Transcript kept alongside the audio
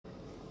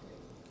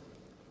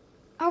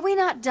we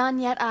not done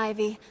yet,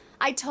 Ivy?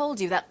 I told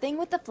you that thing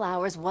with the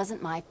flowers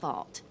wasn't my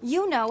fault.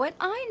 You know it,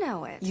 I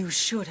know it. You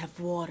should have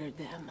watered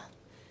them.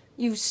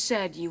 You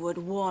said you would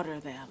water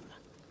them.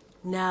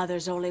 Now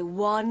there's only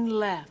one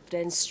left,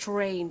 and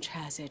Strange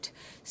has it,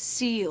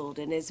 sealed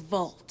in his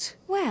vault.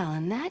 Well,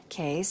 in that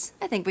case,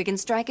 I think we can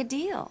strike a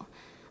deal.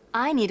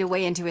 I need a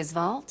way into his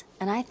vault,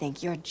 and I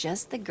think you're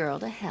just the girl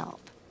to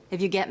help.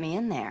 If you get me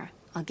in there,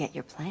 I'll get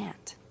your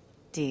plant.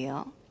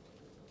 Deal?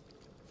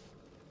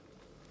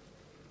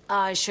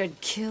 I should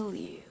kill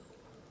you.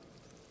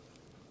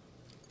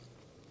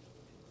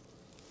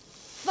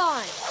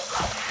 Fine.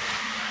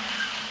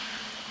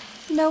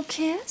 No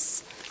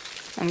kiss?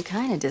 I'm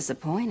kinda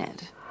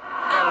disappointed.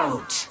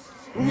 Out!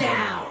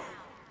 Now!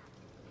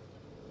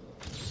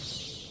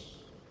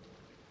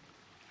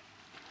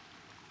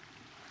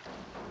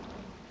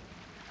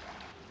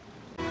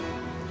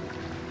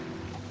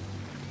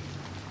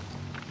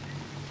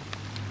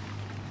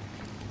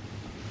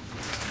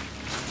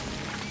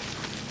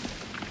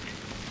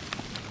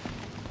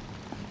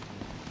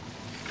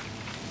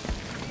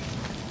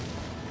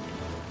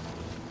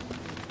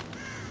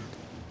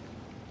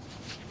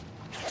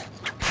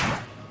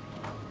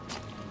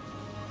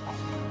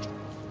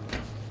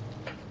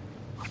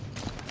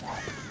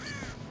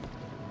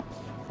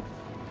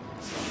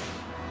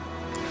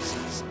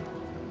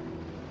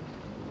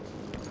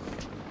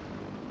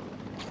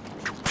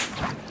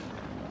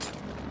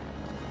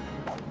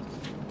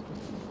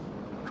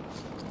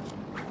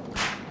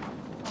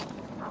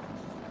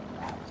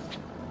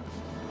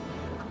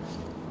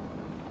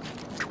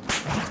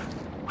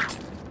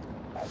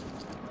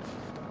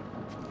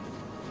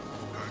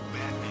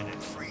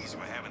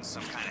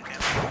 Some kind of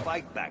epic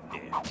fight back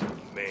there.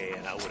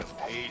 Man, I would have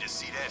paid to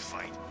see that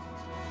fight.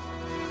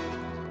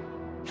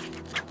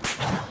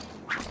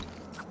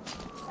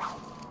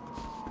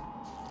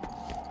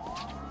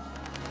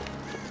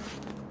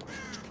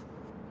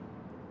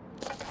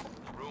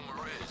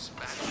 Rumor is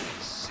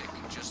Batman's sick,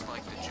 just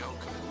like the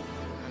Joker.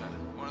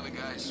 One of the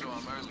guys saw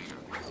him earlier.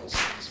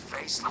 Said his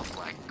face looked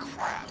like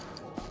crap.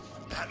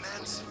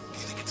 Batman's? Do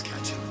you think it's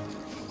catching?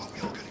 Are we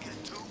all gonna get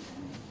it too?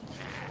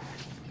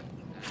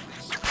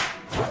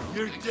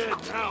 You're dead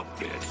now,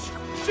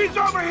 bitch! She's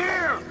over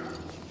here!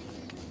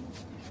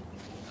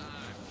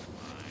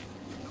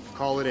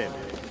 Call it in.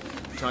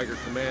 Tiger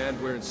Command,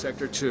 we're in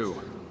Sector 2.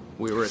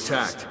 We were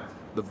attacked.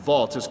 The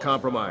vault is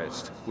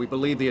compromised. We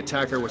believe the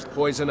attacker was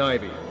Poison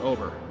Ivy.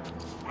 Over.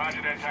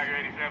 Roger that, Tiger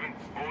 87.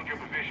 Hold your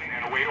position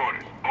and await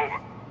orders.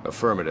 Over.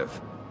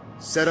 Affirmative.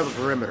 Set up a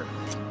perimeter.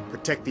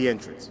 Protect the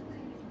entrance.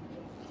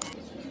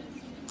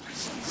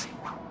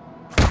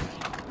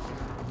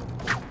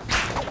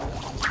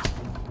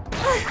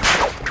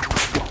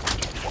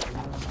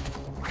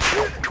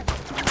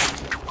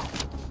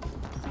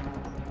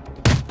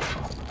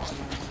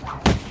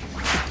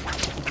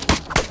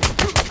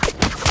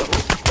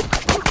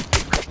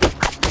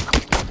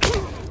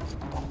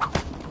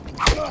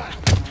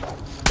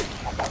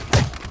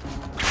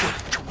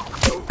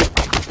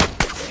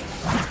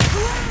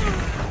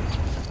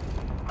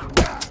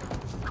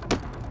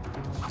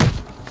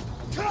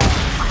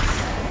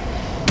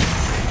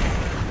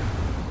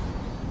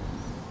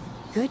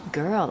 Good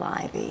girl,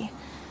 Ivy.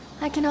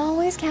 I can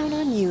always count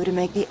on you to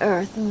make the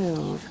Earth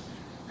move.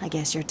 I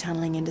guess you're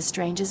tunneling into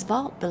Strange's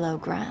vault below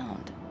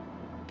ground.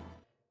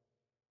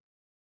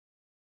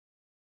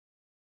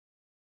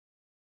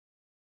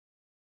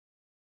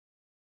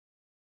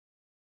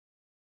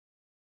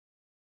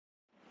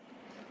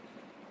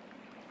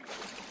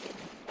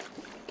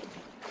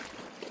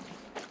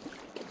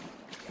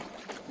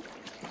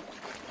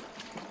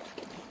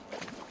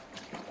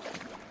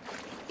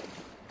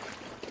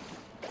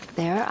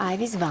 There are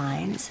Ivy's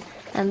vines,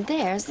 and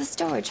there's the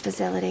storage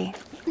facility.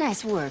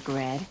 Nice work,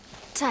 Red.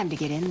 Time to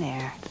get in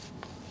there.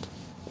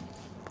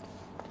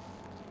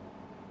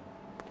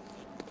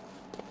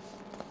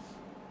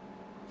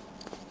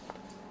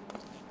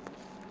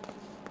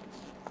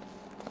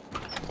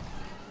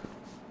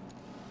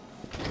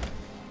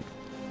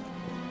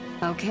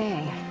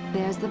 Okay,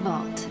 there's the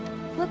vault.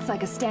 Looks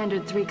like a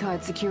standard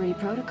 3-card security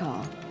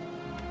protocol.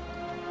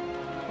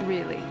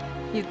 Really?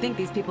 You'd think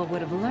these people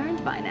would have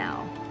learned by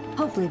now.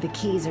 Hopefully the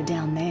keys are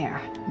down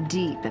there,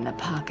 deep in the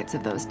pockets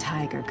of those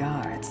Tiger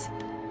guards.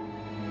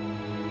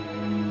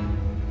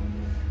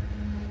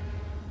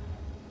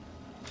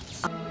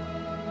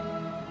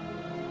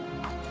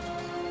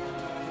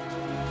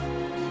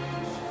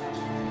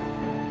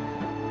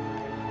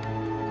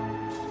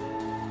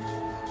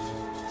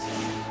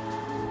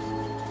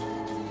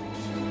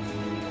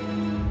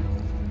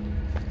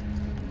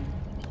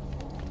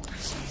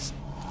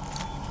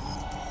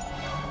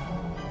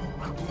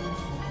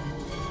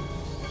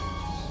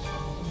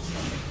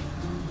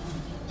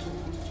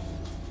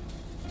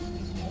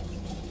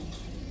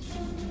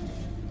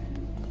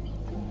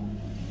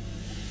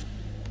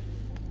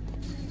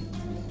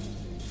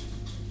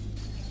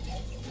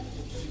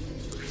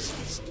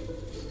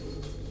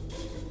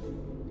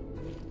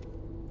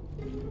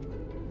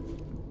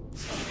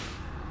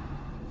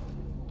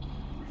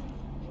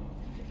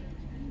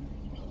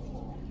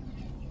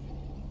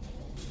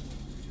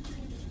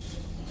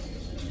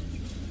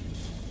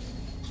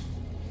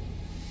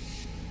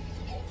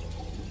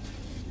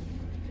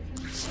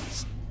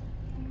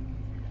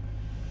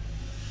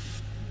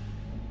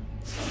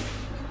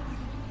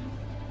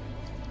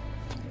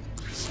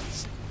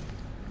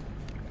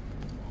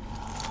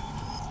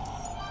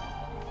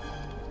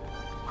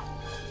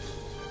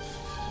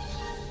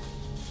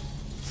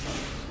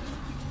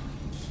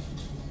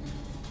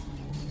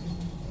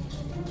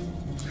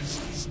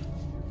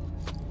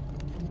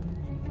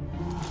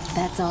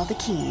 That's all the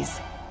keys.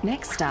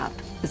 Next stop,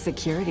 the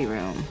security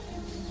room.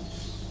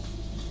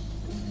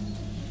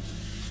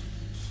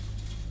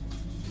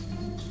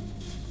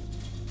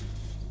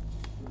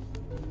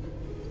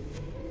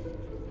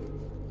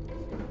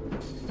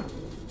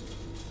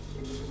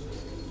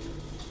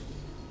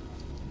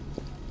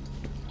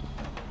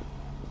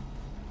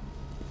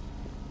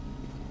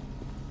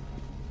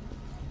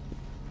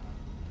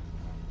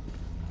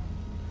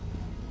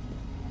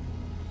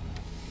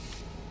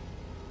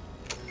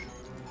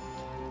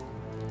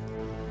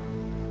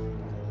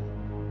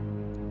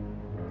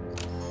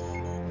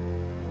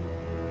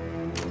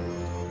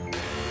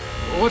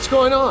 What's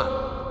going on?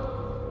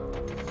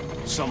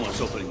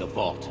 Someone's opening the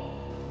vault.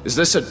 Is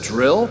this a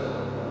drill?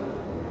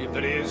 If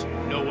it is,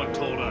 no one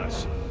told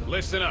us.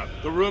 Listen up.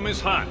 The room is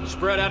hot.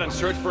 Spread out and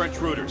search for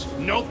intruders.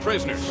 No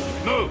prisoners.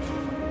 Move!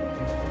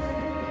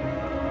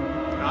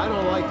 I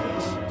don't like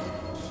this.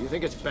 You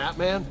think it's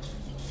Batman?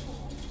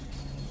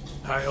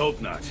 I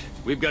hope not.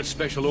 We've got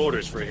special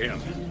orders for him.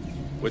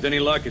 With any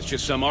luck, it's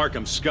just some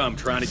Arkham scum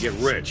trying to get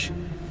rich.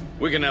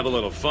 We can have a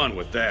little fun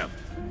with them.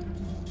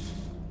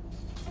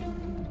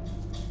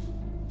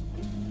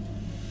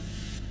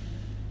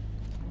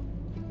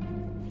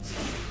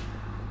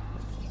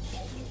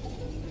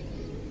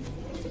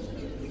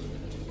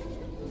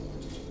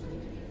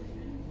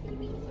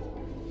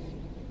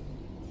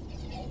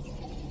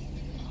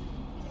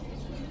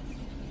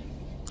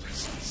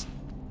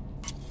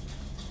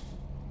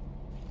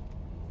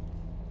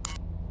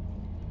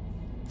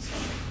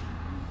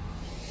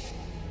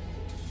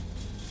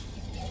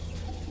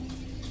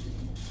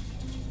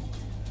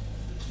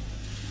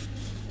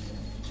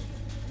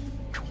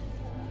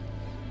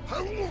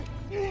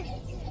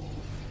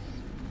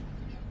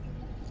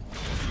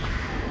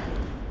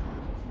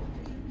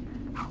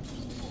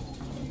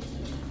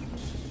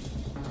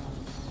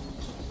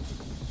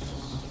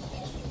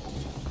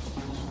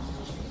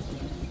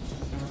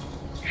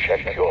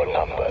 Check your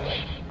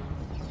numbers.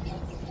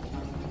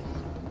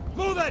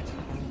 Move it!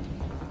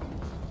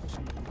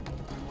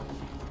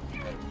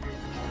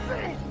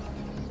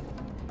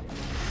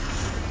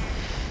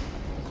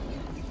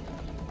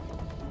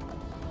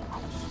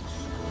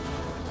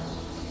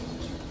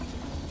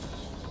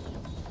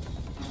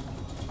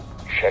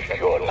 Check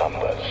your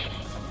numbers.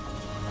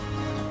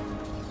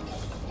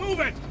 Move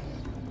it!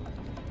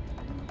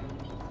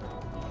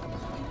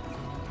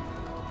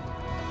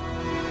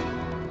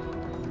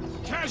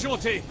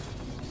 Casualty!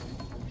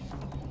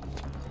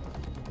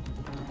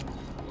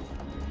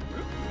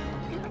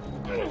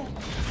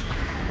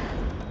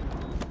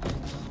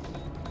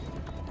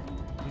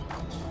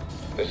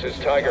 This is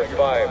Tiger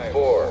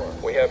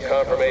 5-4. We have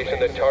confirmation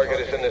that target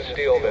is in the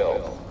steel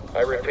mill.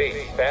 I repeat,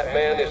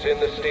 Batman is in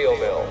the steel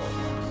mill.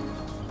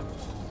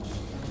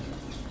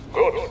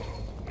 Good.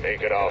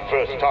 Make it our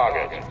first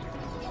target.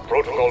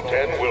 Protocol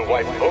 10 will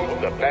wipe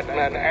both the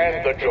Batman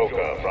and the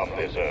Joker from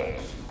this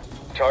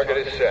Earth.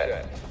 Target is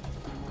set.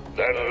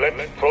 Then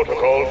let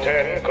Protocol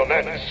 10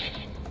 commence.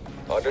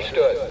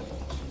 Understood.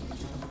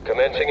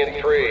 Commencing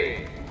in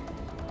 3,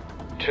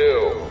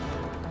 2,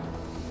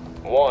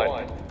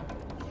 1.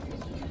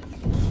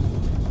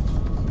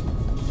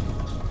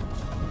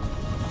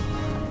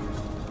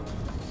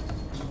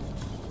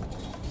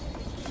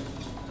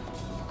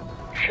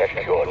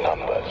 Check your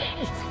numbers.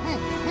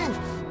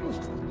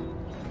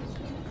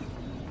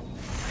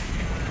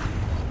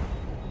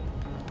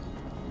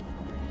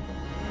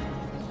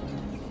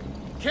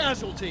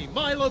 Casualty,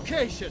 my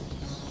location!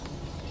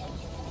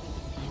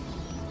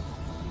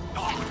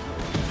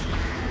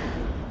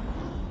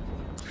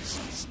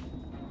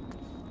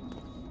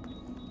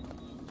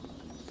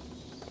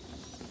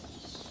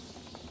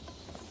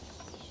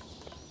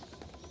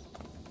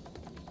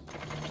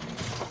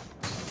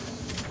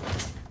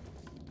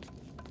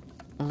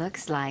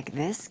 Looks like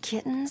this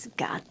kitten's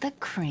got the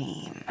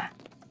cream.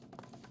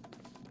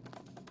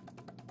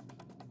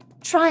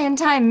 Try and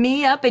tie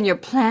me up in your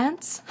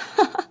plants?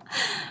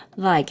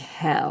 Like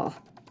hell.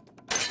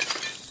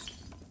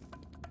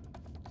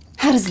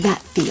 How does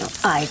that feel,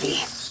 Ivy?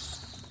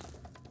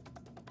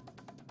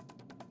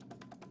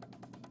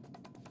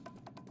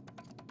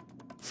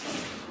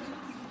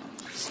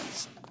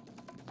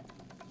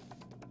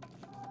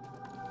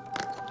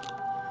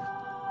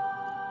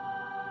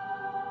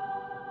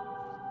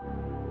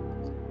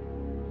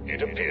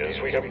 It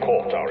appears we have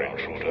caught our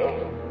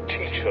intruder.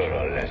 Teach her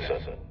a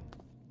lesson.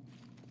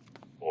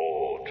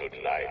 Oh,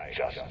 tonight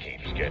just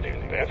keeps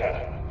getting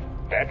better.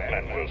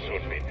 Batman will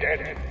soon be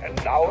dead, and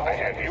now I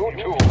have you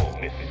too,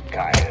 Mrs.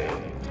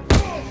 Kyle.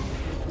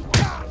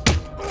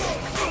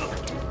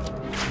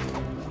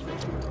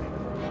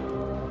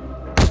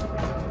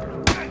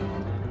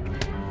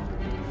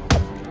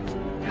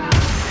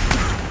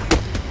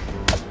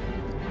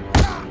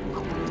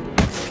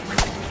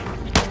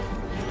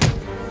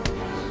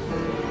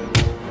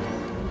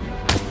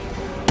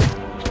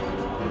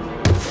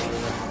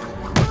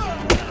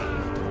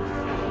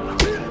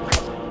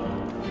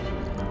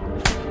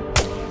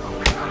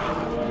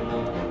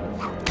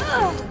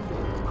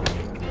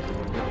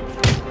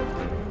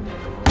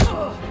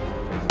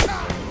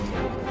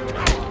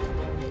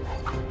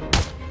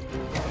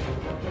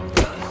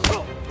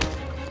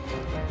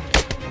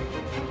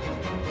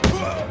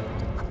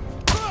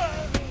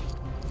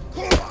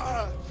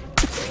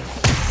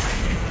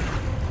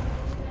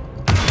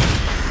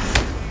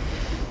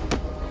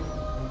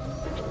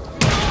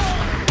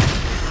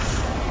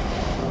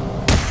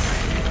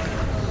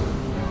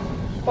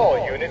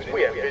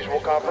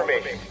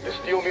 confirmation. The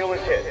steel mill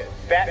is hit.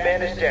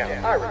 Batman is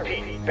down. I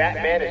repeat,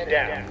 Batman is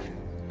down.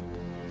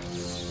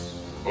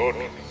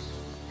 Good.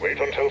 Wait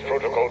until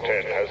Protocol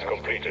 10 has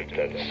completed,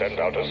 then send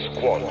out a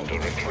squad to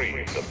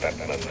retrieve the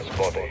Batman's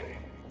body.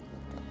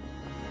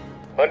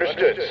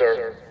 Understood,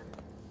 sir.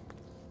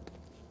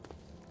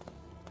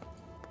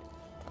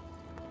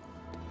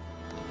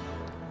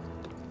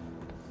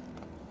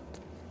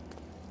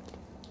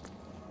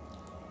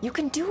 You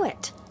can do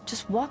it.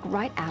 Just walk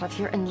right out of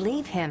here and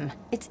leave him.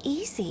 It's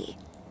easy.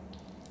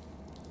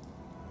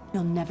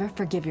 You'll never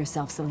forgive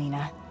yourself,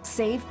 Selina.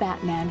 Save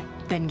Batman,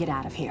 then get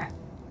out of here.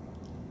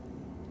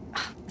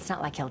 It's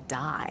not like he'll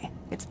die.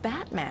 It's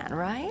Batman,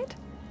 right?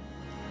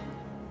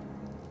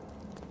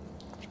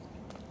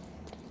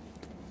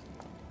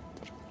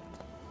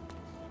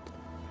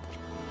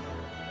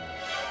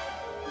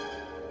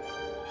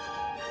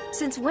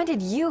 Since when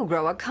did you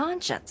grow a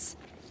conscience?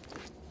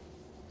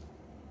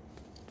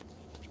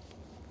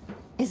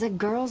 Is a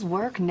girl's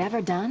work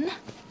never done?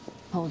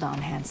 Hold on,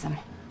 handsome.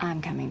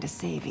 I'm coming to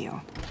save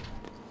you.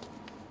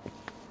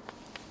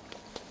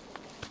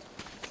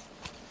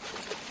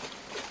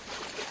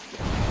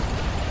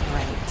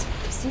 Great.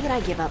 See what I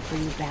give up for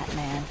you,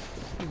 Batman?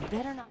 You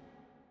better not...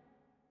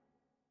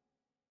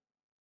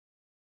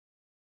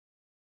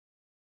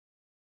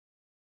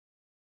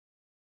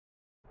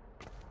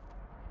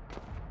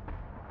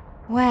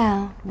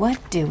 Well, what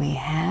do we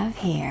have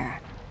here?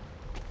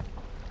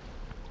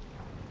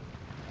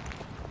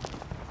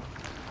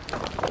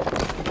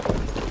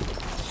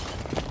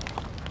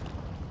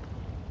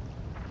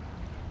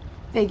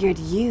 Figured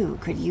you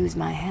could use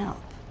my help.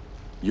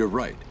 You're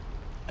right.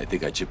 I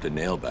think I chipped a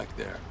nail back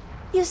there.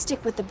 You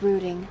stick with the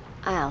brooding,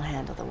 I'll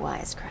handle the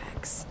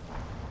wisecracks.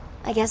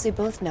 I guess we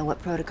both know what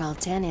Protocol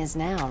 10 is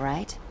now,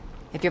 right?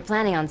 If you're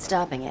planning on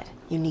stopping it,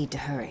 you need to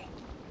hurry.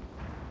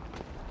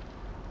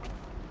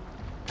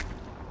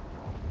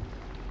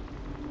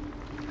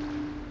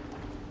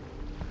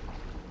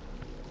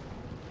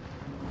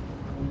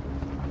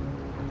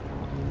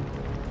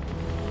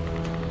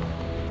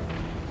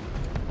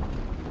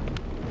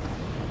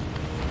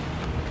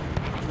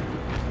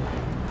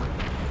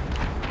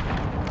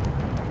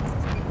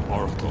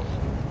 Oracle.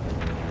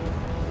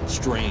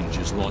 Strange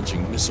is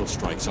launching missile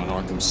strikes on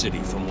Arkham City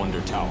from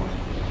Wonder Tower.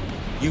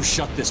 You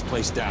shut this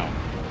place down.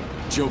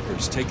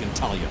 Joker's taken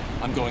Talia.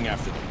 I'm going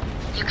after them.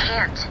 You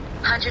can't.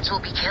 Hundreds will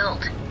be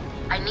killed.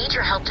 I need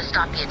your help to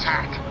stop the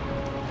attack.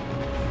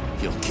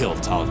 He'll kill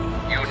Talia.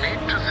 You need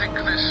to think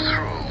this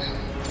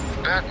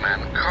through.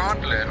 Batman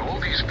can't let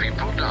all these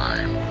people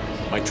die.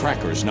 My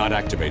tracker's not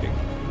activating.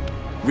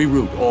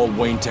 Reroute all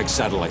Wayne Tech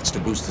satellites to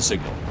boost the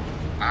signal.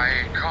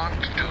 I can't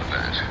do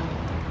that.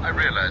 I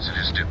realize it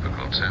is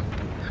difficult, Sam.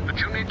 But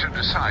you need to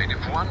decide if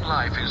one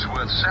life is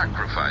worth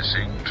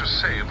sacrificing to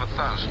save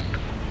 1,000.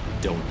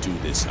 Don't do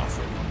this,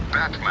 Alfred.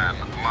 Batman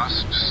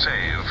must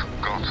save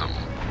Gotham.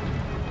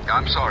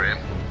 I'm sorry,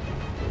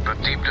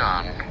 but deep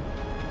down,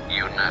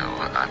 you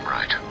know I'm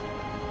right.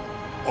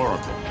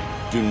 Oracle,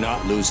 do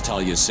not lose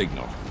Talia's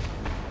signal.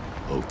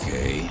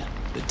 Okay,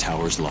 the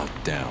tower's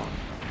locked down.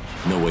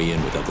 No way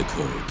in without the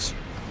codes.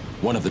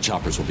 One of the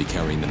choppers will be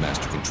carrying the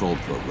master control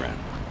program.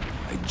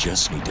 I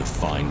just need to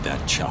find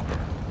that chopper.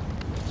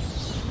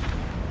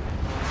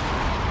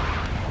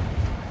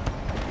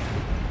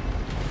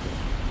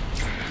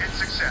 It's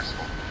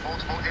successful.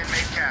 Multiple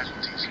inmate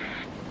casualties.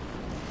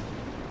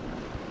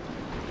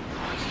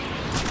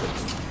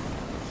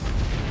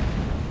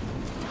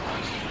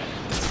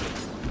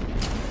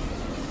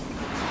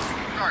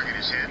 Target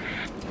is hit.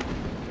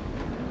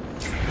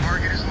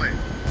 Target is lit.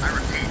 I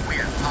repeat, we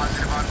have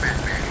positive on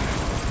Batman.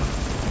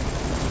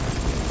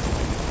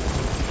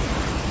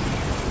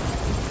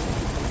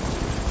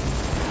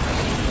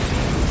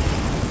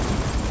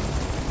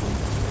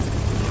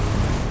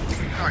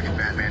 Target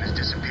Batman has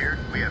disappeared.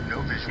 We have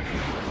no visual.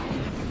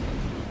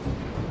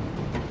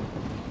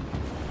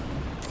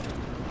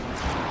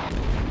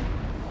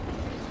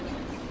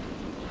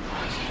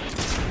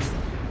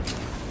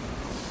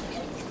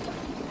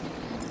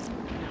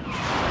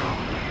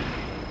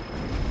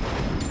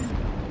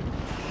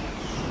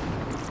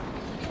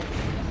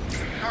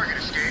 Target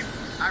escape.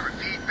 I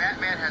repeat,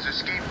 Batman has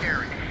escaped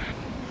area.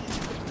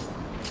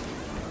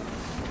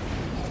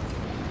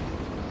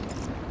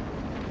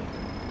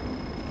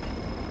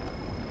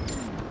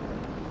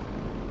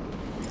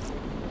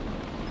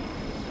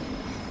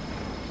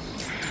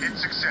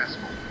 It's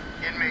successful.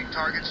 Inmate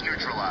targets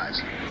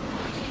neutralized.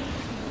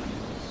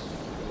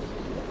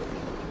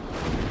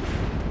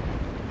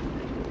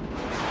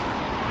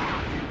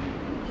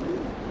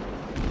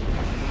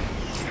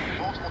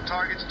 Multiple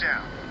targets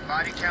down.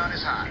 Body count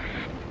is high.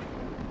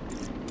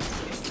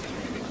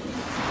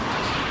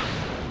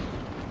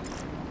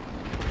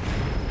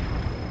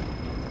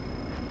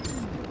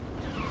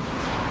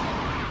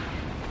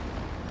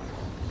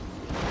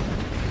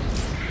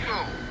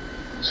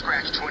 Boom.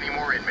 Scratch 20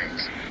 more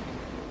inmates.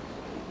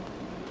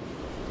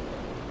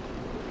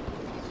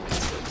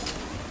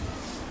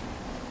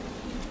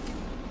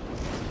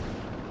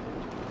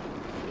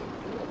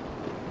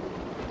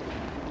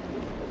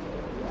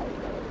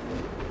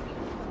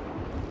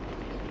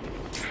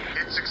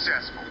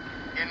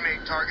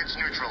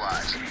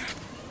 neutralized.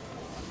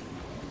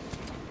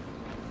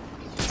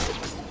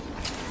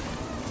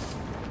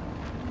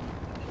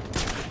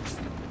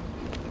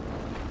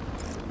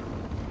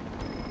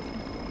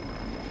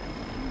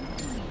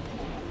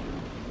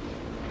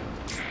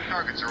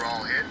 Targets are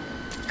all hit.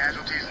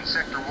 Casualties in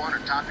Sector 1 are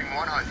topping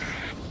 100.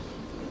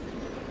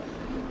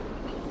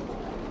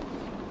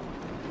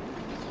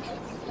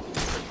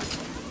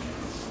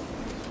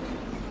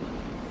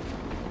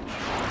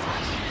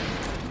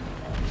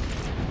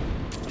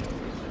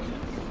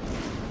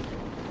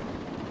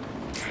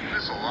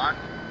 Missile lock.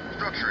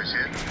 Structure is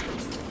hit.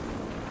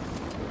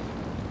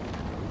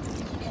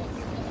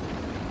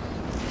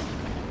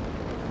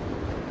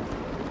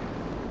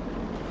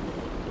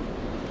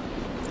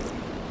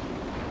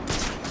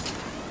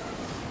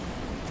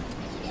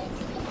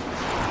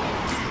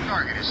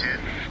 Target is hit.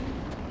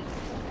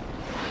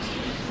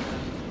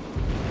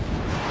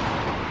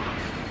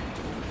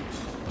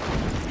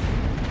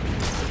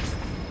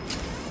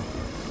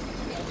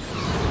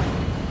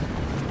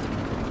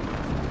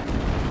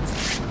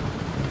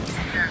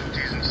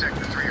 Casualties in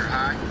Sector 3 are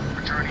high.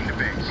 Returning to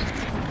base.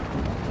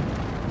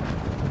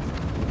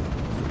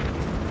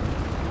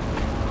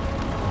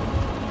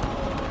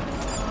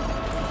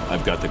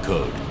 I've got the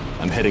code.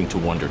 I'm heading to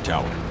Wonder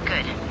Tower.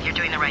 Good. You're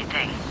doing the right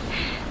thing.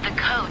 The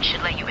code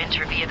should let you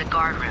enter via the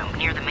guard room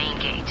near the main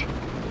gate.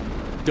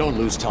 Don't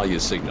lose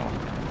Talia's signal.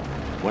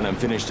 When I'm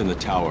finished in the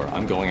tower,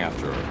 I'm going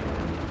after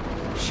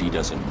her. She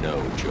doesn't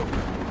know,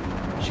 Joker.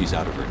 She's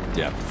out of her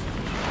depth.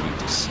 I need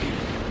to see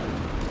her.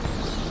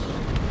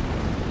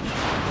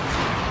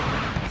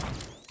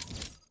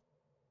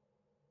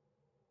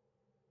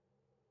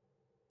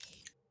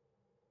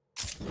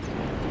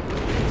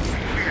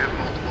 We have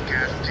multiple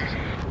casualties.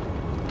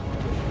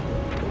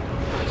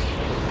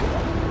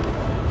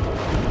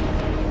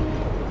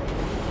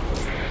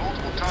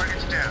 Multiple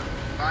targets down.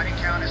 Body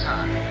count is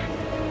high.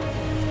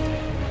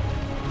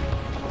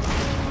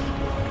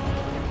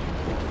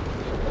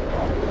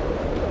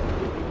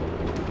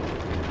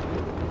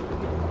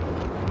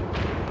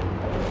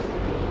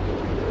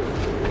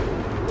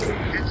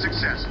 It's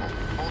successful.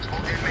 Multiple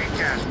inmate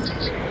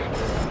casualties.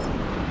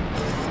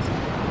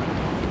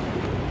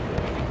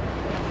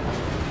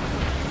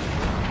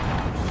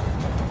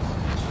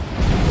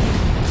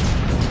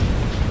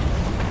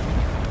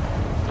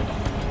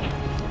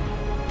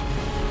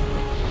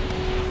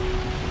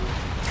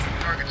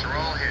 Targets are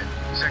all hit.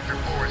 Sector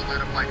 4 is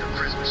lit up like a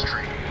Christmas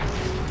tree.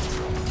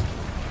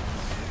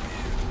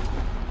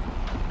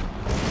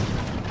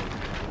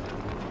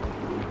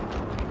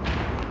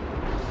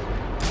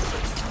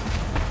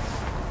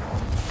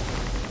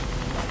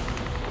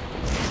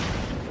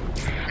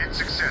 It's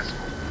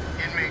successful.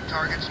 Inmate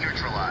targets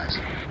neutralized.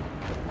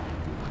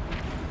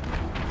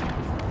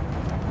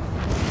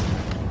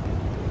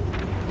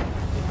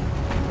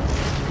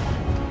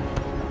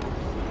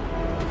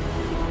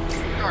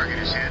 Target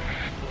is hit.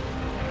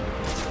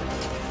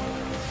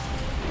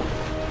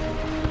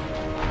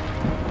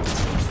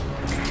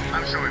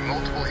 I'm showing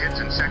multiple hits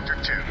in Sector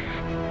 2.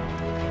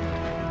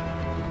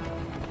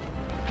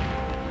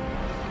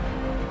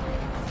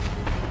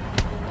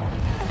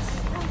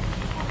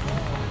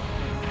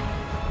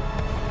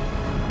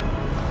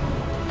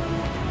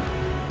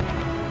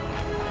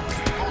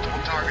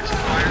 Multiple targets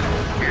acquired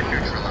and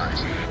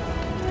neutralized.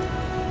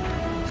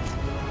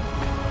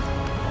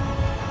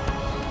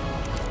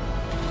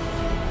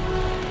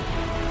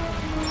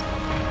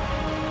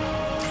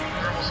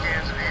 Thermal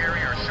scans of the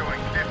area are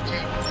showing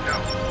 15, no,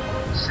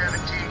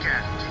 17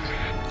 casualties.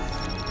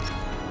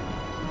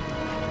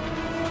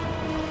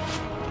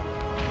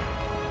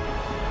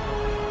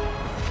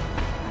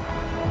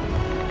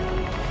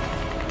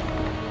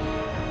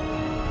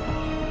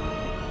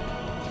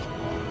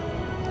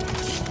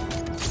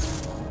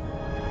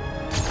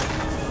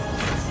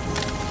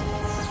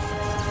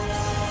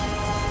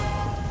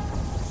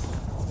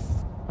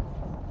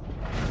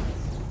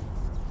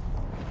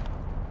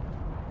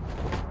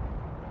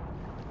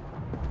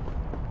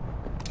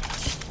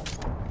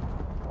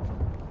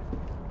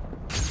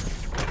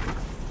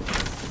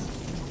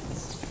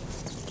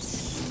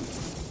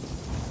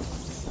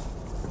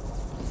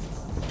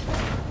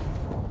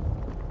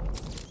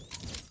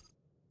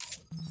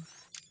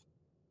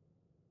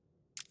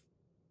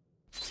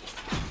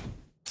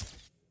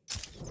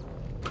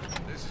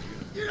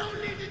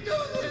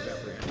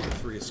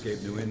 Three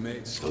escaped new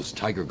inmates. Those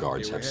Tiger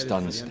guards have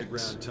stun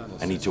sticks.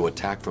 I need to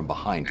attack from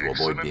behind to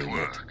avoid being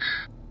hit.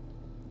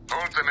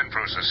 Hold them in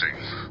processing.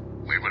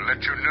 We will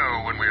let you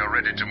know when we are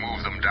ready to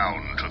move them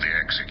down to the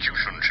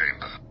execution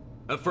chamber.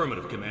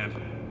 Affirmative, Command.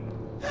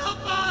 Help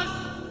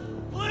us!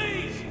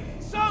 Please!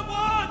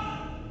 Someone!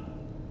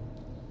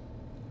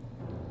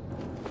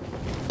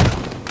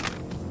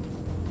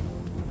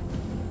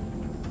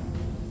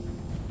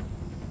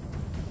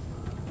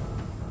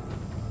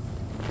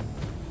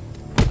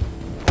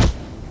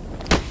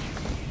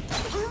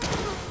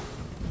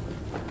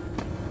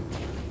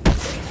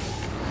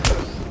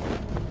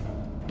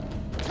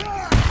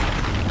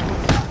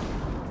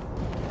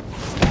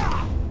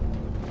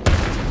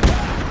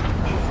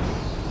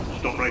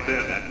 Stop right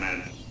there,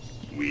 Batman.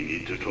 We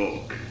need to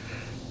talk.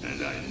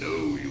 And I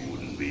know you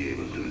wouldn't be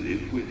able to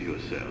live with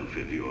yourself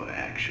if your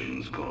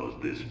actions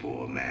caused this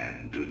poor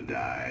man to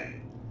die.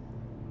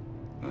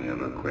 I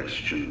have a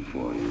question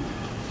for you.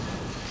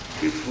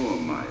 Before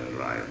my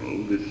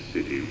arrival, this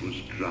city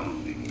was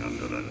drowning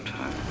under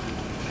attack.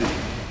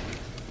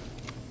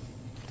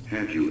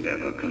 Have you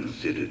ever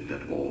considered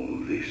that all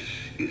this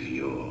is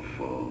your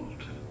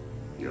fault?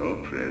 Your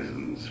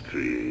presence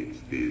creates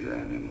these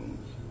animals.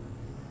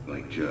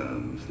 Like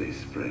germs, they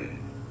spread.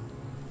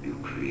 You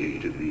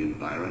created the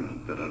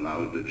environment that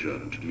allowed the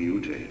germ to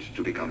mutate,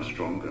 to become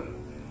stronger.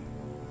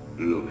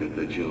 Look at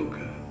the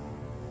Joker.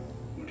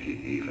 Would he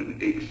even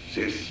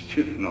exist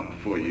if not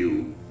for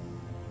you?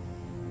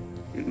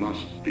 It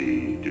must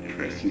be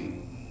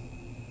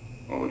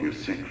depressing. All your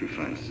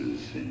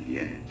sacrifices, and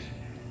yet,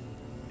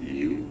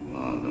 you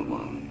are the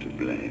one to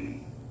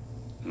blame.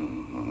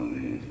 Oh,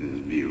 this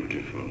is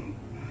beautiful.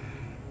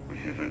 We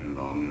have at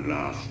long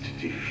last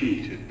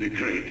defeated the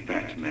great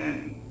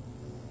Batman.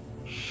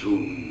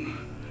 Soon,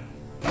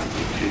 I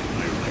will take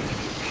my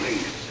rightful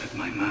place at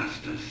my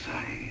master's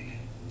side.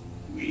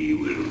 We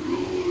will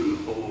rule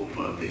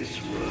over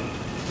this world.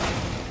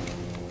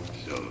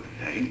 So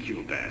thank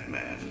you,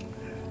 Batman,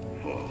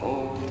 for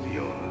all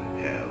your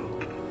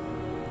help.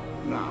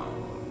 Now,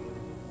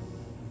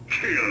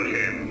 kill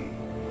him.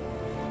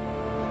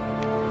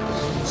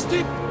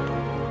 Steve!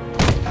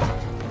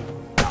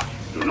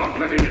 Do not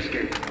let him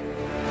escape.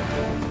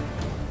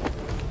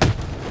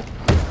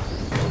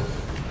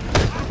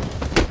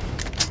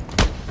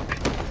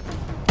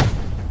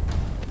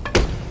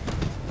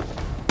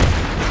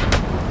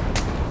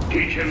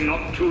 Teach him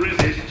not to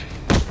resist.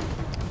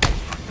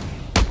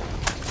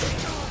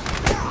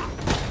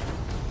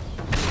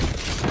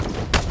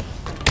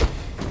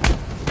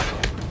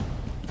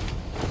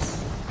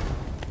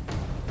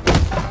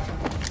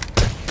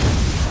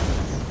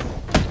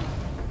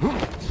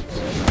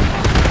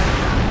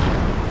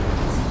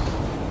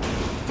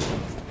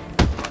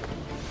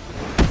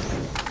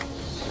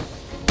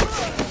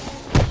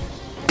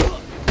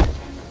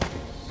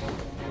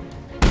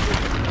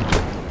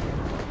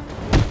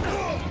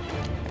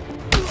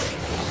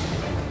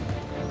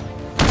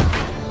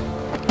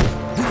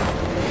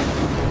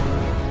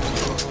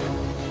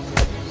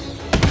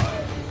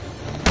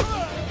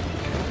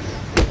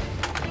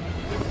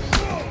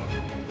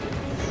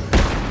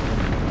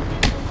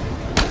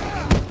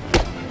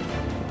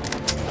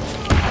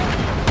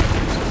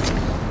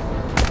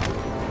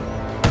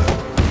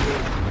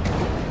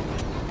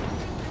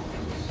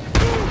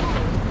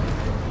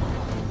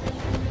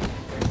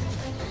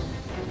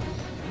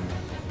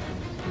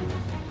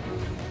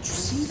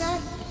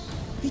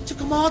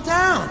 All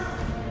down.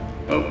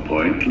 A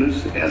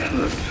pointless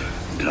effort,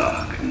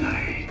 Dark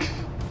Knight.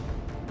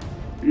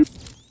 You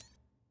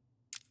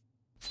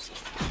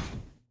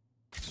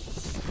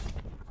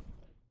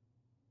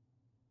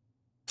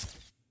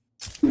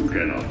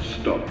cannot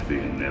stop the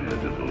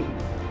inevitable.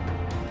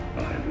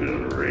 I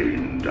will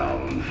rain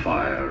down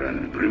fire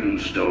and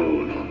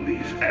brimstone on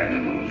these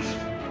animals.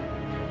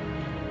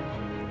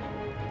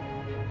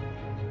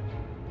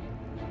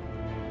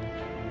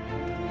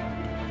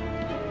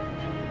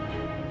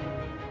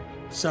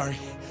 Sorry.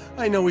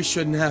 I know we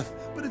shouldn't have,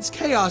 but it's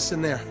chaos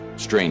in there.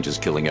 Strange is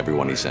killing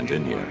everyone he sent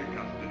in here.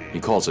 He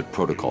calls it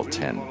Protocol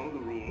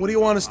 10. What do you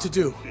want us to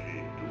do?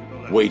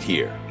 Wait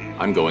here.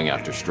 I'm going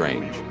after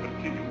Strange.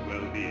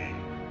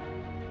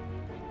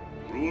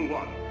 Rule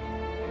 1.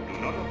 Do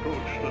not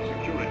approach the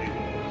security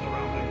wall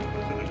surrounding the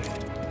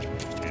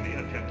facility. Any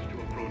attempts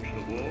to approach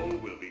the wall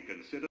will be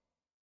considered.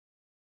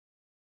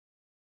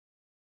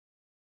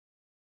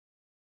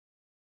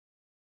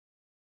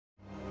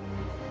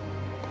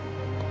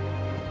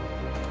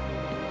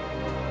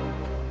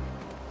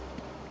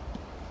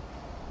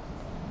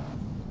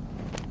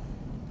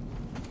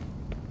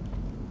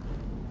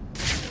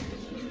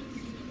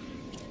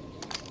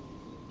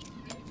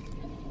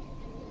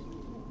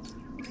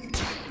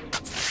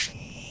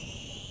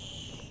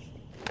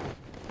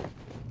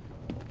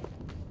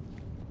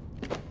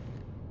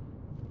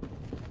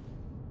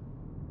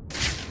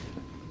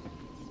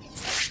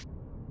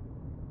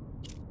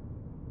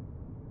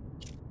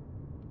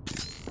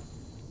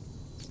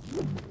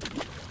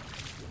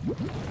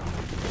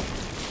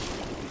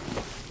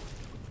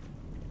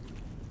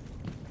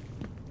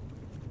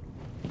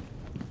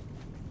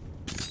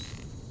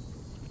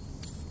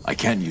 I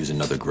can't use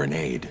another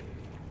grenade.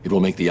 It will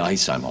make the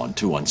ice I'm on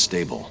too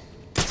unstable.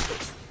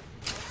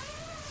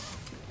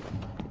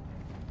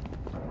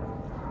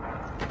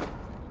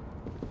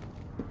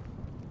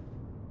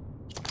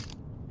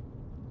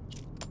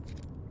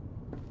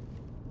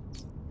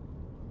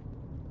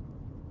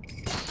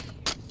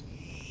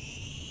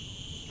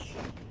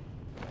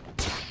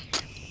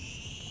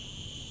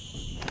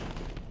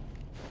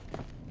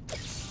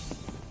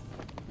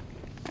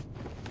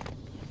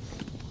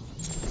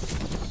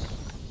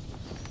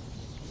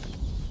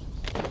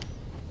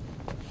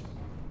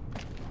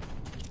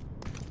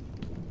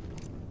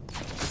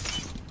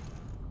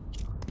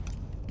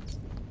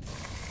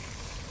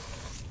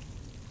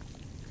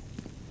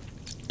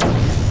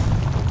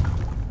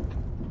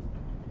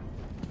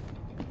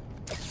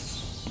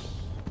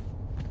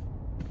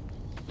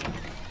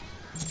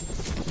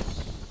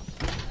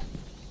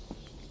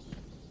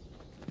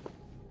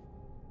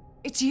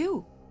 It's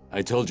you.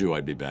 I told you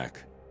I'd be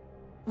back.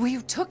 Well,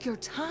 you took your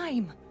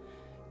time.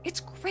 It's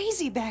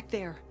crazy back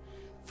there.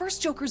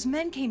 First Joker's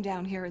men came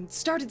down here and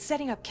started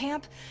setting up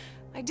camp.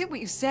 I did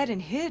what you said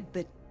and hid,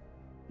 but...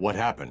 What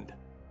happened?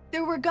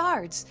 There were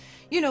guards.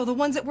 You know, the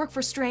ones that work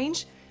for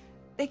Strange.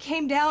 They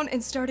came down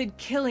and started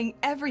killing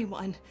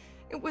everyone.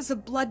 It was a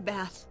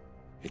bloodbath.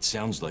 It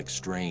sounds like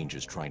Strange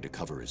is trying to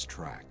cover his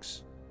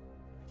tracks.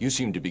 You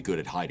seem to be good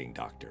at hiding,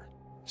 Doctor.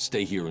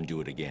 Stay here and do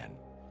it again.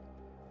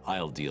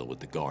 I'll deal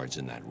with the guards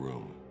in that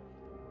room.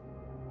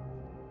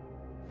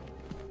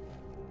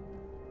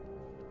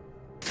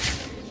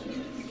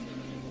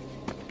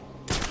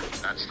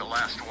 That's the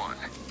last one.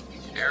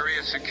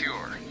 Area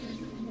secure.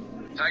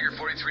 Tiger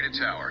 43 to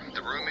tower.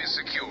 The room is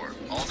secure.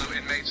 All new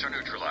inmates are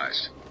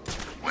neutralized.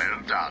 Well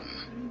done.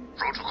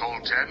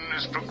 Protocol 10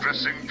 is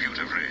progressing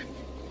beautifully.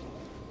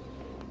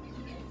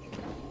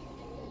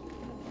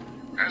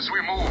 As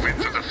we move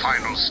into the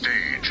final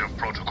stage of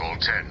Protocol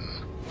 10,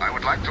 I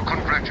would like to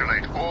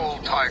congratulate all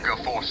Tiger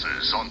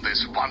forces on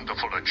this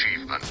wonderful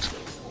achievement.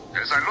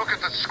 As I look at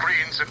the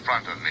screens in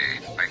front of me,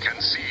 I can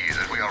see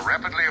that we are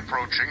rapidly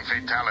approaching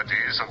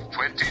fatalities of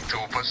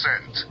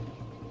 22%.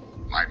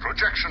 My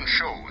projections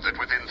show that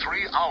within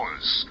 3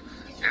 hours,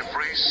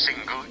 every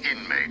single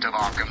inmate of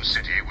Arkham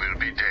City will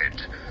be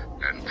dead,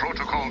 and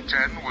Protocol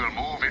 10 will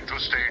move into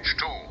Stage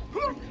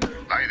 2.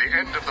 By the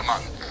end of the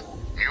month,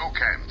 new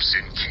camps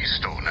in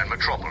Keystone and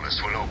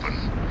Metropolis will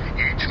open,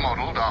 each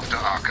modeled after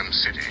Arkham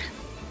City.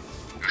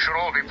 You should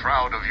all be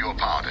proud of your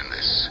part in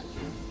this.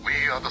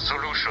 We are the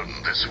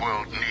solution this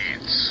world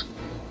needs.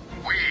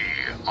 We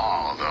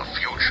are the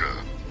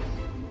future.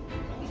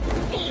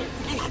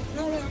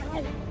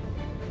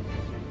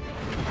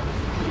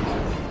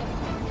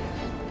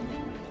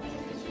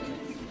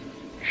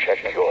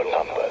 Check your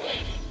numbers.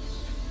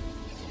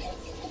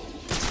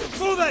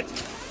 Move it!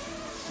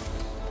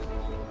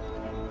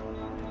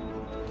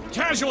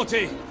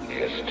 Casualty! He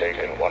has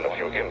taken one of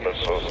you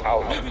imbeciles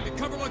out. Moving to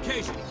cover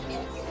location.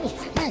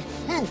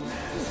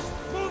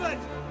 Move it!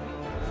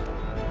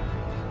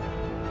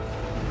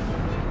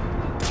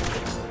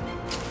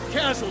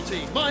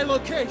 Casualty, my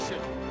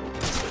location!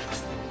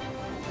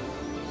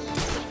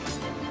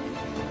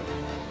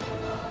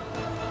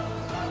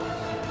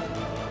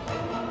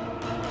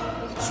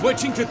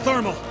 Switching to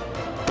thermal.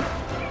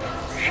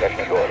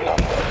 Check your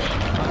numbers.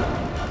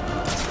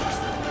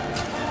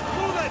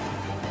 Move it!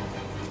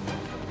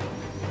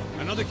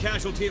 Another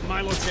casualty at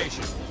my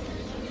location.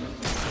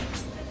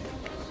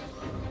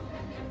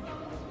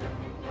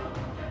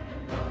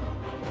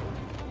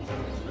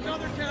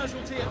 Another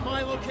casualty at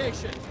my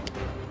location.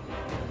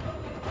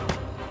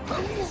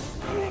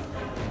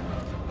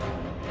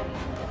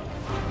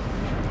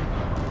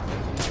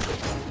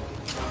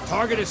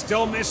 Target is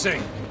still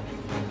missing.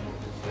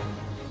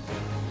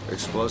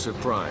 Explosive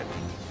prime.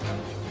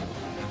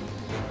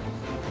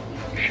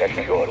 Check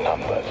your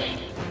numbers.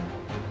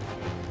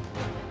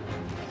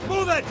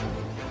 Move it!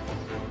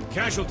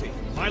 Casualty,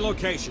 my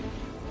location.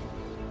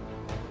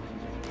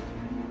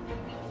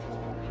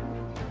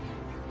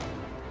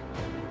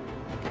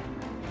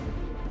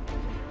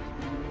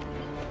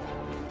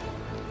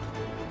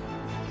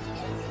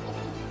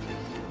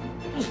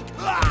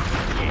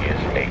 He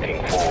is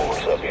making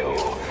fools of you.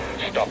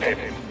 Stop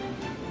him.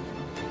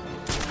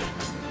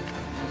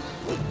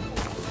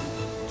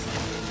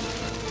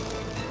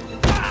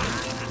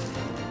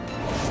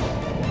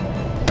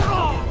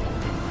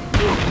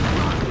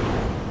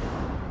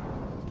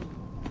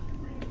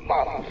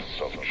 Months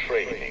of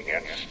training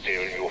and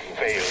still you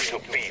fail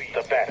to beat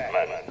the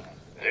Batman.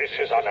 This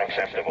is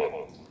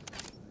unacceptable.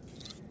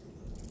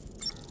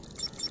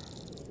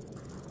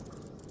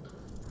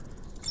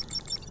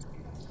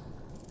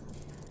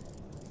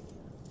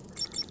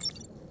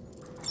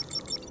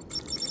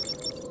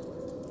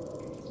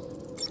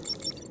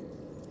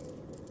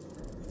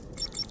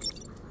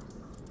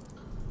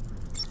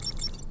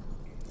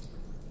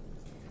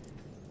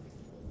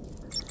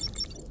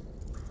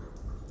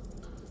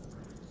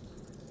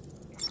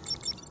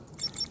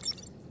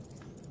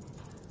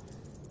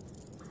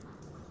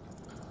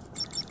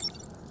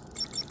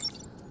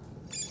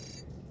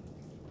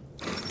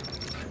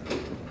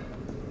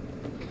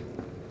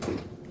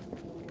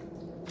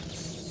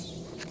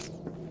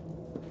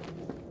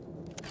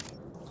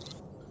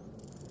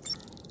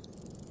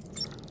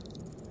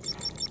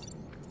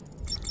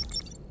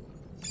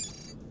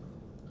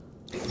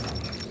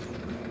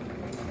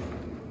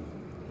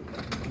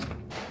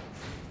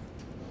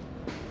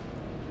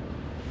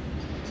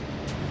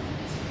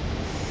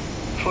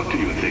 What do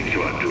you think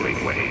you are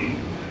doing, Wayne?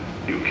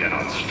 You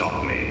cannot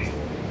stop me.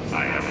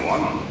 I have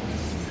won.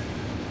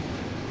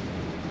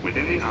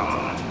 Within the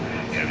hour,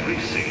 every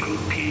single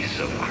piece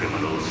of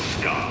criminal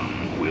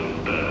scum will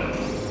burn.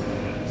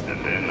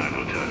 And then I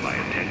will turn my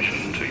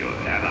attention to your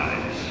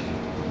allies.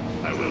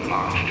 I will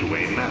march to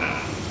Wayne Manor.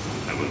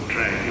 I will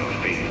drag your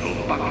faithful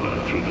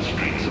butler through the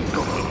streets of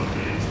Gotham.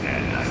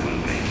 And I will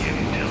make him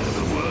tell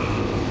the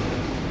world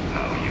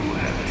how you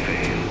have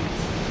failed.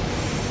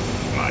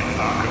 My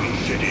Arkham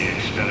City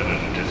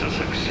experiment is a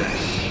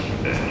success,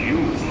 and you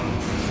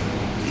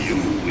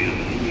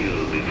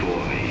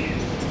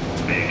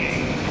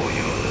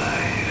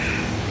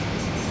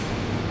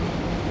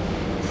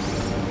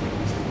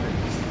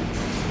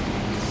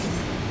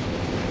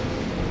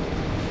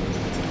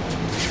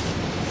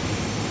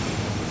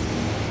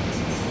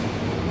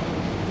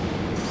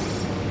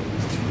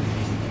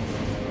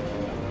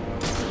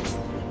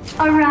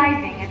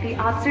Arriving at the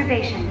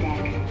observation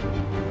deck.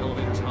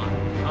 Elevator's hot.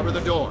 Cover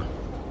the door.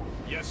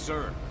 Yes,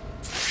 sir.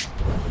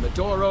 When the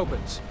door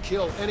opens,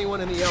 kill anyone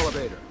in the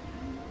elevator.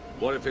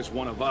 What if it's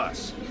one of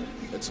us?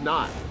 It's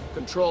not.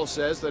 Control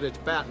says that it's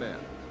Batman.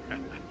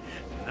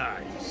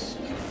 Nice.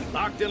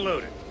 Locked and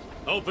loaded.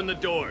 Open the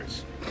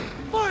doors.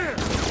 Fire!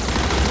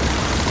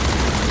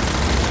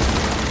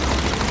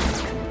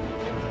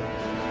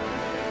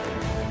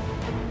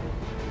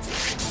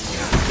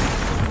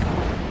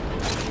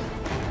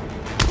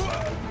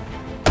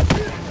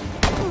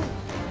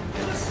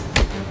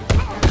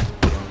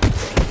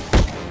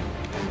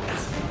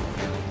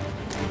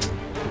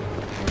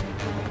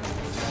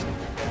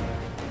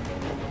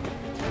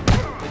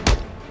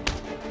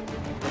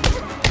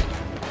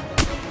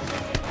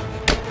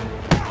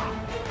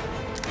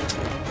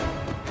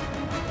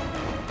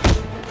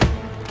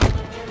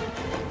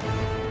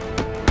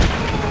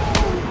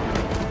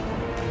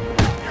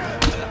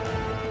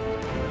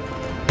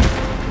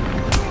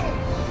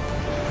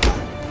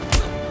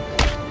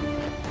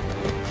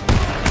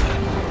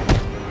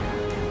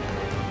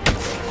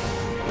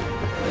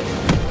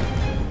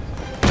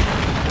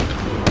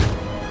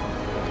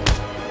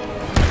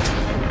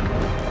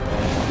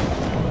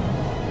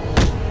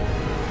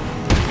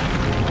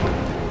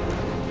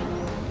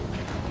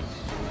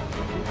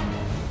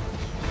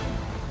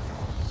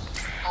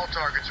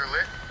 Targets are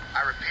lit.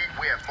 I repeat,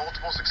 we have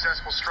multiple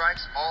successful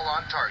strikes, all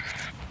on target.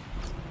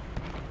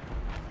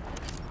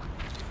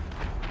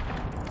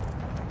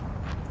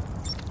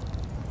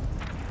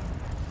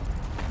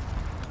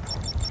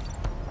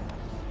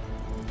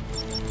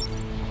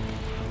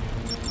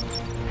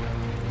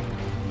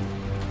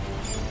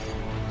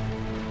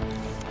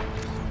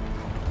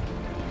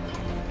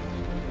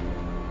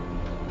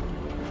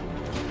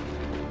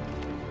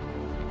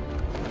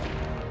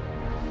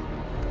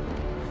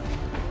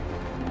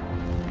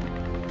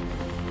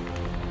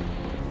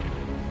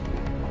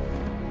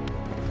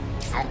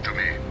 Talk to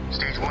me.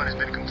 Stage 1 has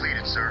been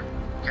completed, sir.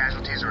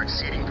 Casualties are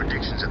exceeding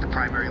predictions at the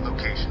primary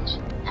locations.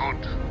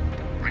 Good.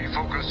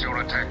 Refocus your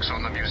attacks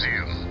on the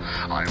museum.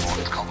 I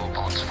want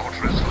Cobblepot's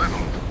fortress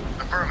leveled.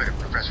 Affirmative,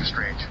 Professor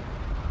Strange.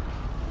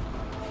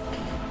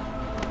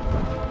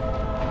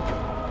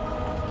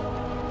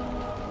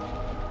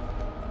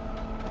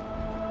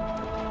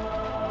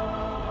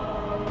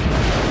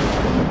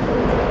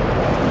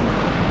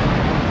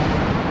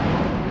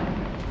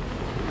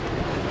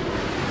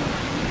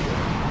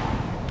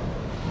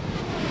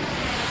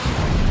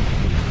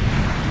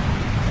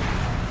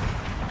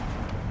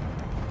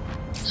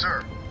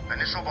 Sir,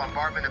 initial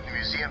bombardment of the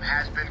museum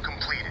has been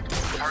completed.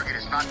 Target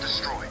is not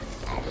destroyed.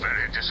 Oh,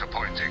 very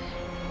disappointing.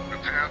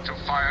 Prepare to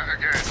fire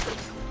again.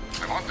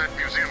 I want that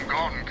museum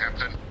gone,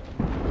 Captain.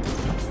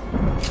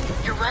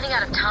 You're running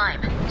out of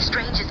time.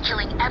 Strange is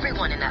killing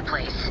everyone in that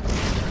place.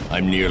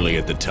 I'm nearly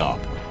at the top.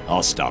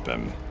 I'll stop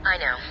him. I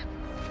know.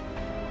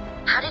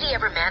 How did he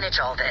ever manage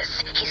all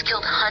this? He's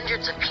killed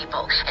hundreds of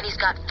people, and he's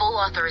got full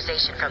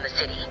authorization from the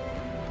city.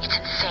 It's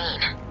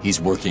insane. He's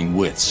working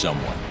with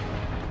someone.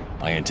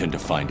 I intend to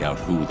find out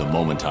who the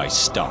moment I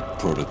stop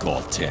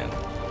Protocol 10.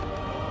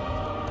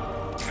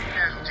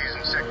 Casualties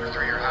in Sector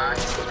 3 are high.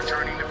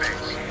 Returning to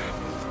base.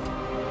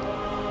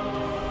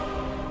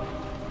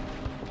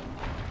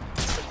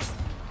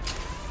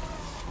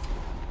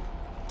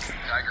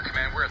 Tiger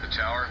Command, we're at the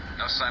tower.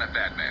 No sign of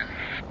Batman.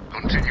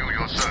 Continue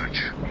your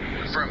search.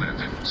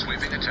 Affirmative.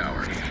 Sweeping the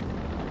tower.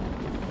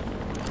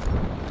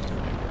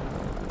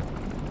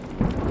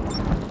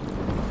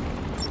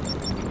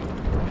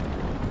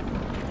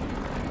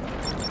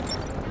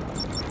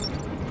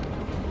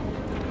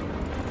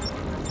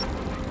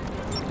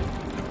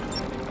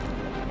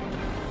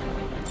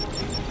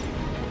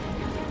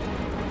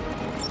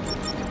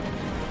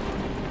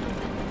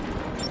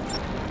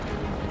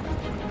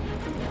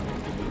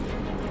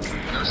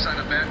 No sign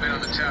of Batman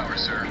on the tower,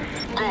 sir.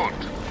 Good.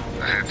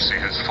 The head sea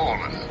has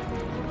fallen.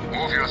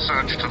 Move your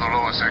search to the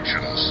lower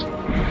sections.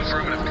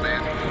 Affirmative,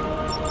 Command.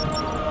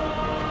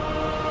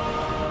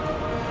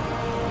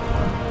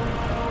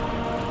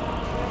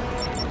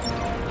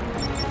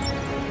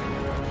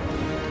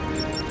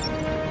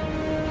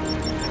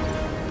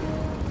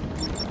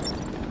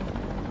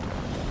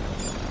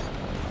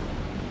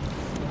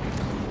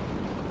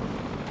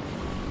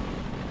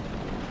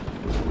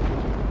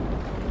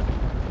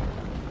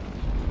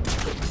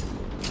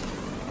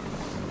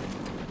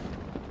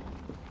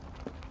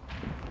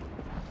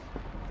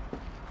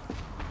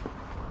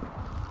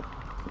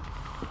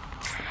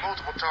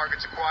 Multiple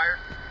targets acquired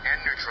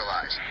and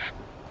neutralized.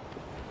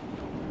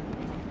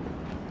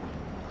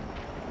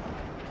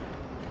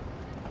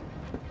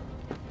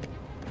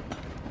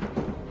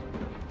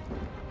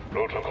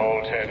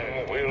 Protocol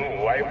 10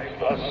 will wipe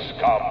the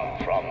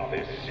scum from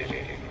this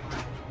city.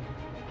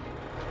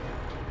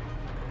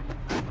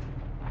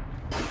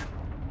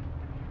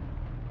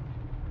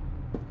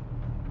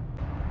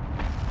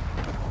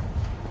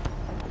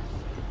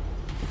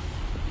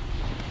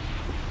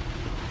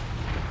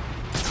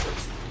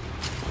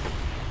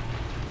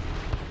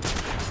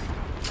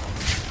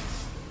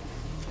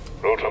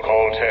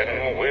 Protocol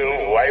 10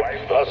 will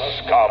wipe the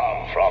scum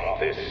from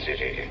this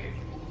city.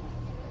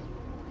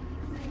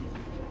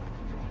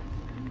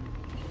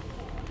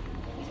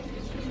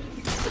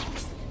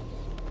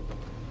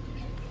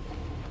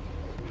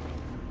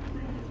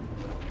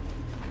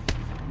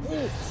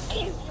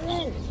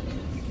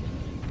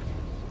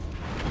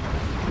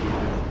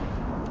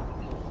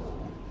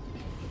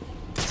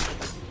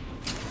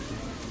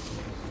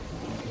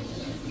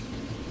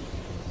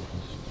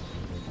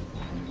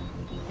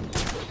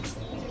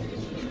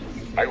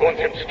 I want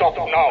him stopped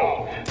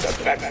now.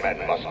 The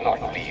Batman must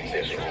not leave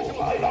this room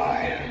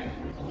alive.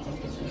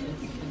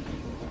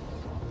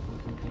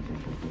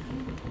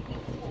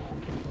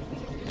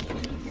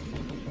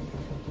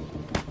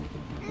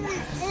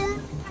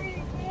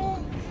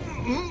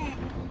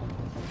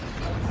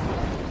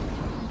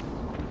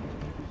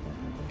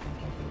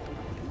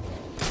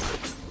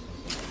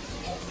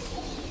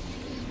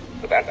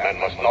 The Batman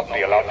must not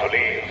be allowed to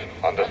leave.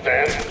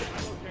 Understand?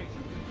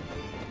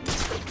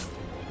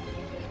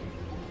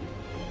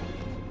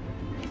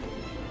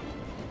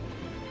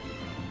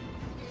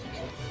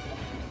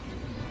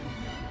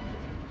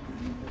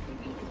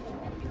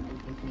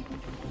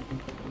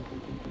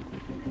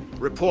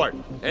 Report.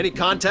 Any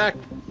contact?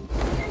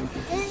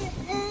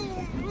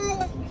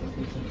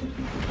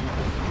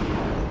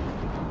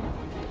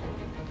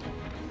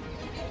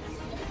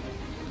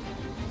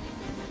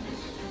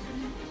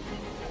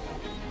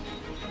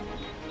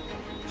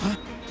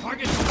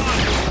 Target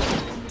spotted!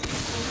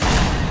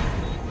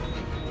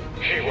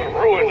 She will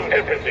ruin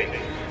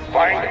everything.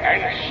 Find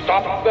and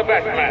stop the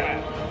Batman.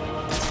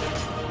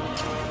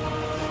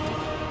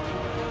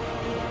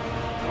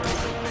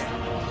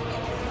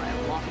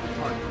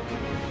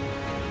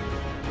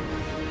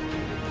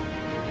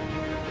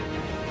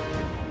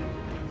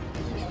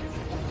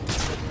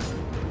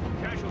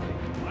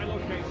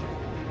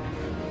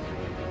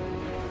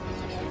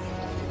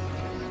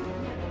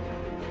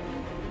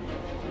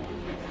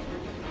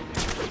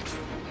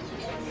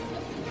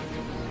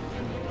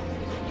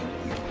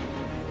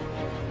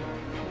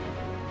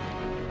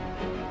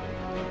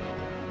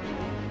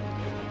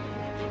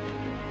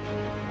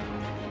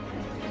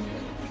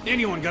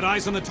 Anyone got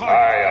eyes on the target?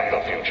 I am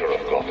the future of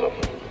Gotham.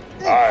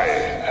 I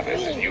am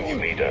its new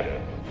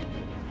leader.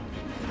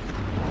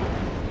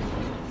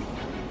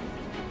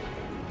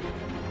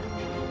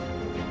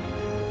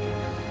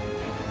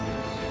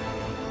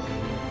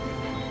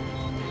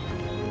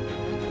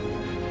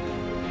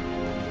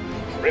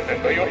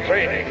 Remember your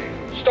training.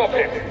 Stop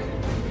him.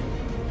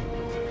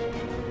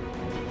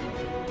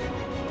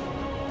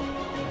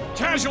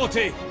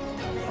 Casualty!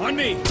 On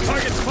me!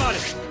 Target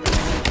spotted!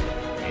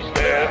 He's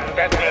there.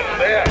 Batman's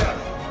there.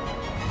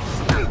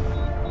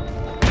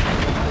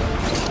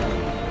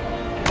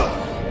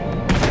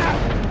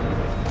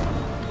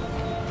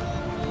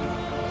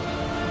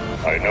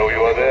 I know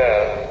you are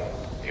there.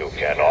 You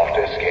cannot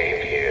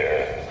escape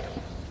here.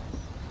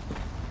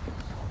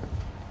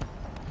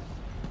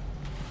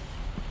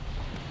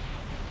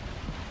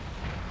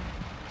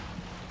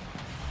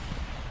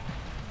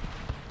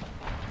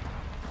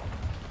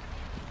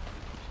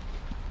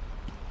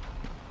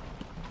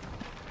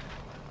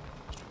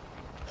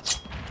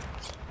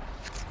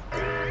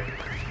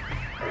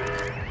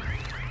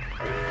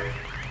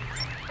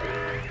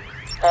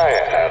 I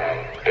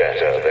am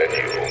better than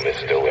you,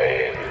 Mr.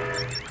 Wayne.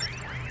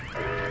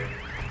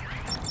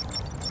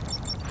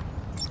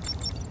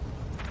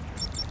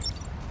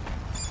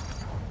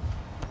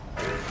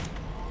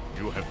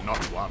 You have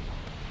not won.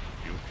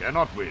 You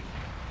cannot win.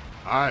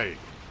 I,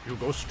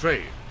 Hugo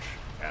Strange,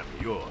 am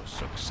your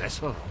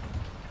successor.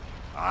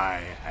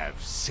 I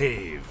have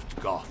saved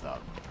Gotham.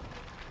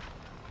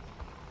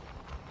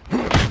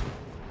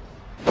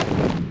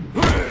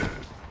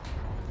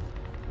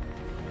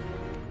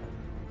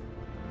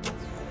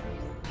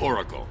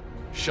 Oracle,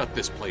 shut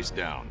this place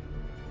down.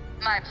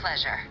 My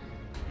pleasure.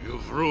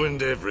 You've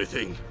ruined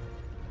everything.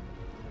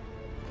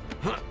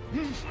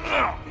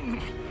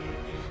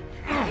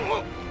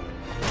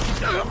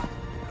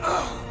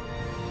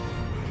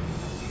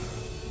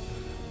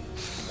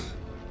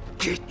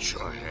 Get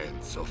your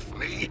hands off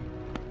me.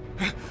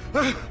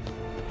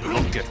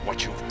 Look at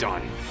what you've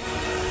done.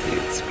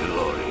 It's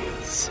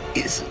glorious,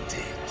 isn't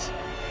it?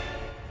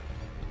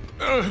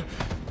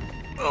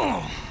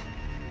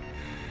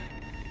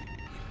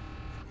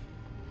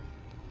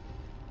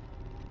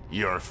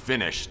 You're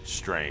finished,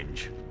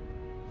 Strange.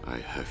 I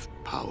have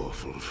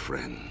powerful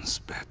friends,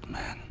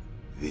 Batman.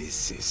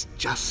 This is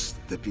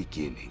just the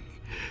beginning.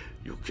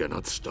 You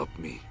cannot stop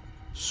me.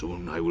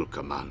 Soon I will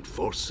command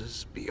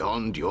forces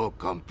beyond your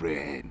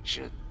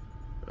comprehension.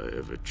 I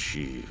have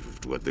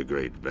achieved what the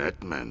great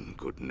Batman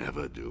could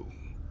never do.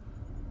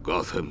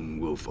 Gotham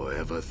will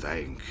forever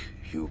thank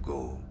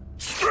Hugo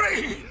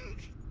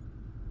Strange!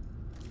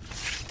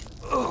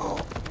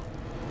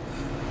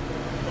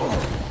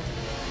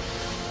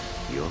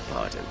 Your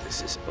part in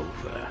this is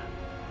over,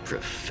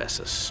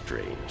 Professor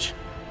Strange.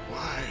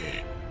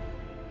 Why?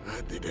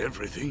 I did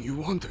everything you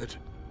wanted.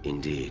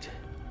 Indeed.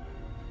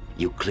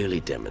 You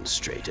clearly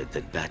demonstrated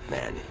that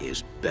Batman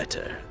is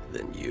better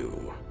than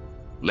you.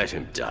 Let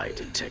him die,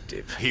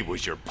 Detective. He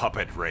was your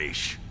puppet,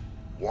 Raish.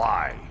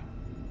 Why?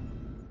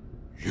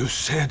 You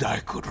said I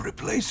could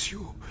replace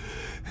you.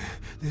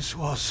 This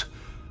was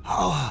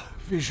our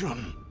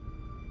vision.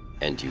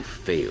 And you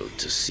failed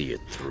to see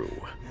it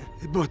through.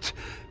 But...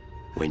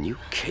 When you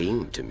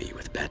came to me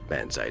with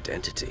Batman's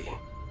identity,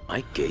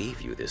 I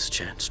gave you this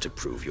chance to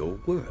prove your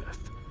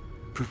worth,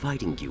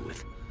 providing you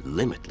with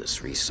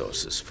limitless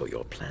resources for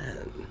your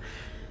plan.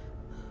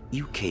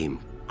 You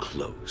came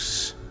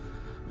close,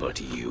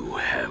 but you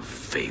have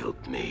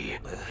failed me.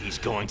 He's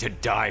going to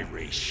die,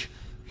 Raish.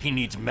 He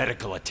needs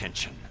medical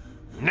attention.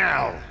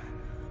 Now!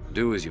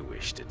 Do as you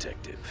wish,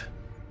 Detective.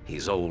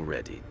 He's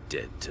already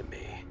dead to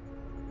me.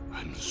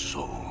 I'm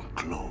so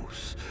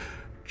close.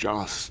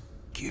 Just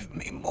give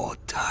me more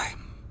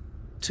time.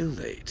 Too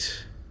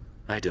late.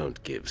 I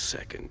don't give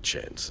second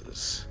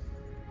chances.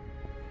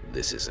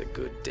 This is a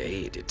good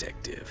day,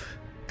 Detective.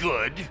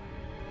 Good?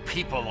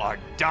 People are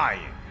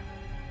dying.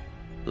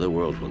 The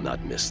world will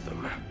not miss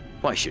them.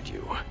 Why should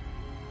you?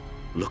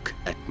 Look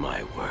at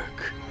my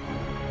work.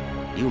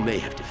 You may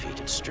have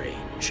defeated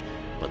Strange,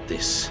 but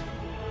this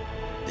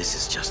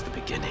is just the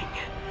beginning.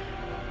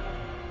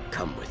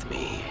 Come with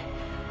me.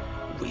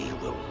 We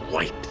will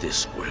wipe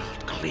this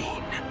world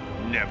clean.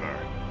 Never.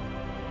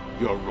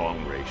 You're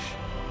wrong, Raish.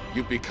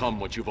 You've become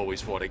what you've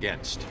always fought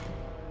against.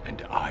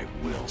 And I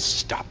will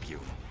stop you.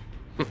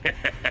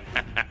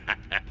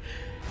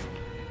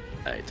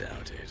 I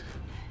doubt it.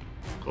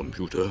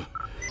 Computer,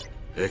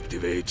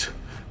 activate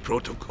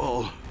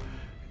Protocol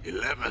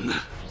 11.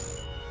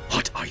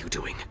 What are you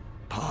doing?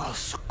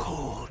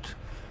 Passcode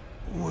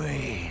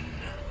Wayne.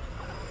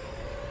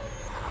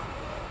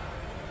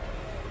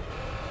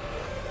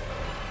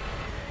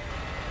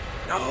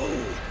 No!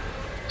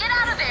 Get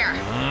out of there!